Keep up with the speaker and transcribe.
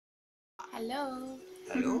Hello.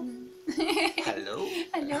 Hello? Hello?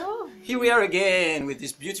 Hello. Here we are again with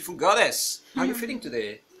this beautiful goddess. How are you feeling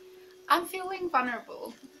today? I'm feeling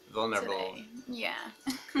vulnerable. Vulnerable. Today. Yeah.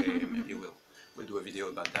 Okay, maybe we'll do a video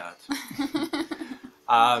about that.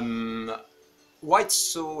 Um, why it's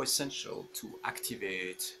so essential to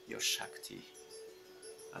activate your Shakti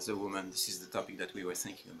as a woman? This is the topic that we were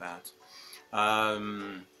thinking about.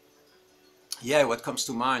 Yeah, what comes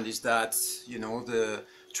to mind is that, the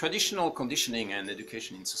traditional conditioning and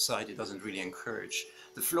education in society doesn't really encourage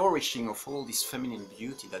the flourishing of all this feminine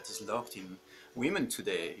beauty that is locked in women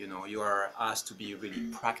today. You are asked to be really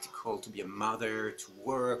practical, to be a mother, to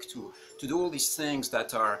work, to do all these things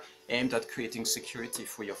that are aimed at creating security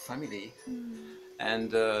for your family.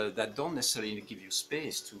 And that don't necessarily give you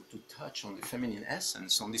space to touch on the feminine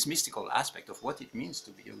essence, on this mystical aspect of what it means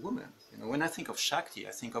to be a woman. When I think of Shakti,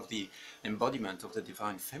 I think of the embodiment of the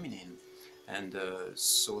divine feminine. And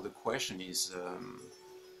so the question is,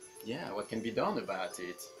 what can be done about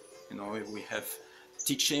it? We have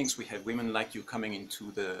teachings, we have women like you coming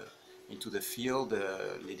into the field,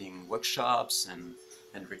 leading workshops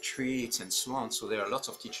and retreats and so on. So there are lots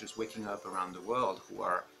of teachers waking up around the world who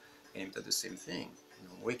are aimed at the same thing,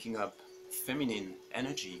 waking up feminine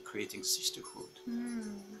energy, creating sisterhood.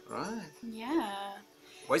 Right? Yeah.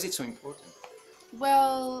 Why is it so important?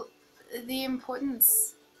 Well, the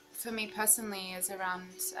importance for me personally is around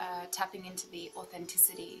tapping into the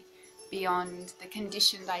authenticity beyond the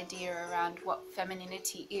conditioned idea around what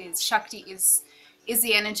femininity is. Shakti is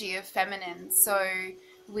the energy of feminine. So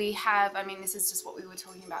we have, this is just what we were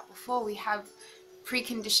talking about before, we have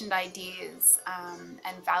preconditioned ideas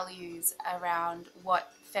and values around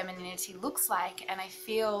what femininity looks like, and I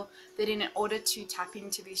feel that in order to tap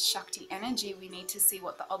into this Shakti energy, we need to see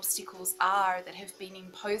what the obstacles are that have been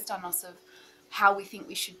imposed on us of how we think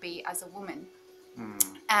we should be as a woman.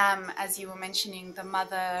 As you were mentioning, the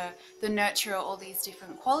mother, the nurturer, all these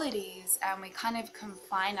different qualities, and we kind of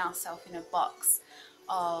confine ourselves in a box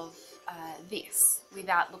of this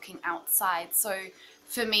without looking outside. So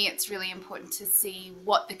for me, it's really important to see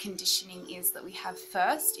what the conditioning is that we have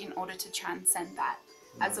first in order to transcend that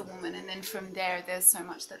as a woman, and then from there there's so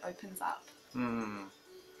much that opens up.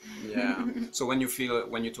 Yeah. So when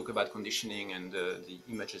you talk about conditioning and the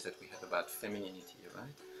images that we have about femininity,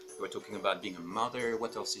 right? We're talking about being a mother.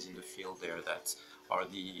 What else is in the field there that are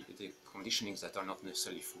the conditionings that are not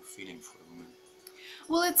necessarily fulfilling for a woman?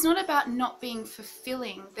 Well, it's not about not being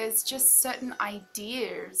fulfilling. There's just certain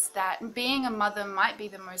ideas that being a mother might be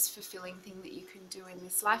the most fulfilling thing that you can do in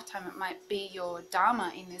this lifetime. It might be your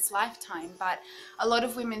dharma in this lifetime, but a lot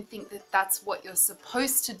of women think that that's what you're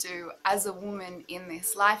supposed to do as a woman in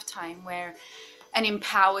this lifetime, where an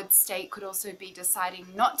empowered state could also be deciding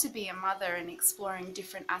not to be a mother and exploring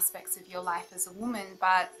different aspects of your life as a woman.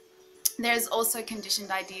 But there's also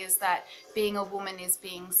conditioned ideas that being a woman is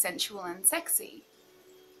being sensual and sexy,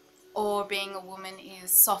 or being a woman is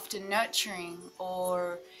soft and nurturing,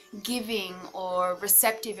 or giving, or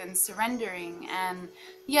receptive and surrendering. And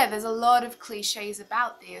yeah, there's a lot of cliches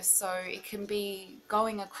about this, so it can be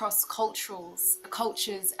going across cultures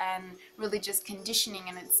and religious conditioning,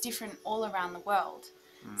 and it's different all around the world.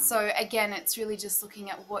 So again, it's really just looking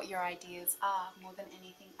at what your ideas are more than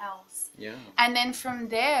anything else. Yeah. And then from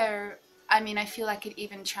there, I feel like it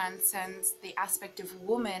even transcends the aspect of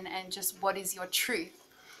woman and just what is your truth,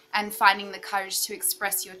 and finding the courage to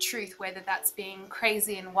express your truth, whether that's being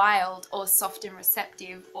crazy and wild, or soft and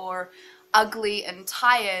receptive, or ugly and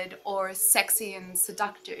tired, or sexy and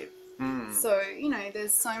seductive. So,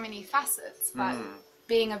 there's so many facets, but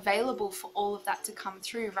being available for all of that to come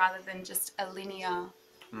through rather than just a linear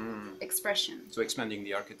expression. So expanding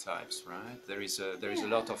the archetypes, right? There is a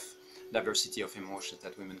lot of diversity of emotions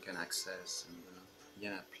that women can access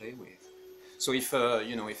and play with. So if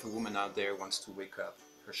if a woman out there wants to wake up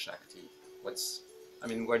her Shakti,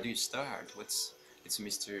 where do you start? It's a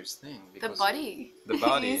mysterious thing. The body. The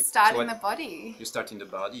body. You start in the body. You start in the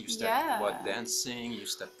body. You start dancing. You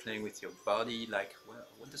start playing with your body.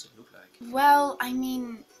 What does it look like? Well,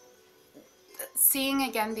 seeing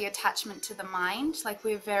again the attachment to the mind, like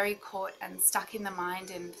we're very caught and stuck in the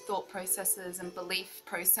mind and thought processes and belief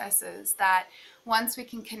processes, that once we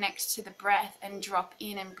can connect to the breath and drop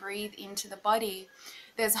in and breathe into the body,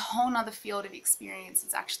 there's a whole nother field of experience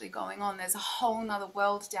that's actually going on. There's a whole nother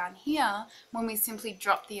world down here when we simply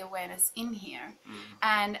drop the awareness in here.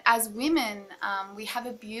 And as women, we have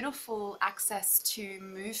a beautiful access to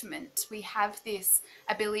movement. We have this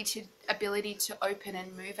ability to open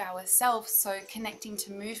and move ourselves. So connecting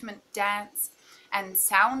to movement, dance, and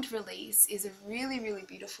sound release is a really, really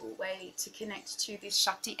beautiful way to connect to this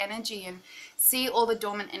Shakti energy and see all the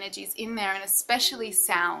dormant energies in there, and especially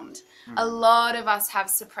sound. A lot of us have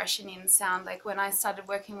suppression in sound. Like when I started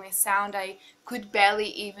working with sound, I could barely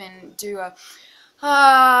even do a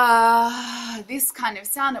this kind of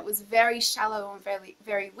sound. It was very shallow and very,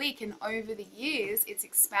 very weak, and over the years it's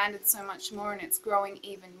expanded so much more and it's growing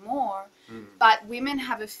even more. But women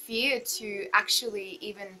have a fear to actually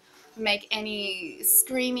even make any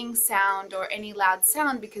screaming sound or any loud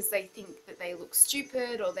sound because they think that they look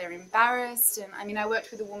stupid or they're embarrassed. And I mean, I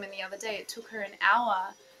worked with a woman the other day, it took her an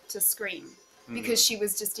hour to scream because she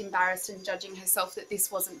was just embarrassed and judging herself that this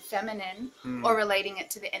wasn't feminine, or relating it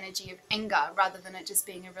to the energy of anger rather than it just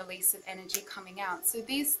being a release of energy coming out. So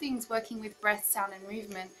these things, working with breath, sound and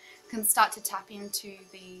movement, can start to tap into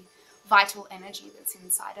the vital energy that's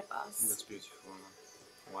inside of us. That's beautiful.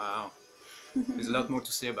 Wow. There's a lot more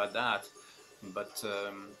to say about that, but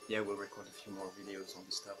yeah, we'll record a few more videos on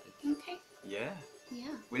this topic. Okay. Yeah.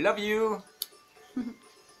 Yeah. We love you.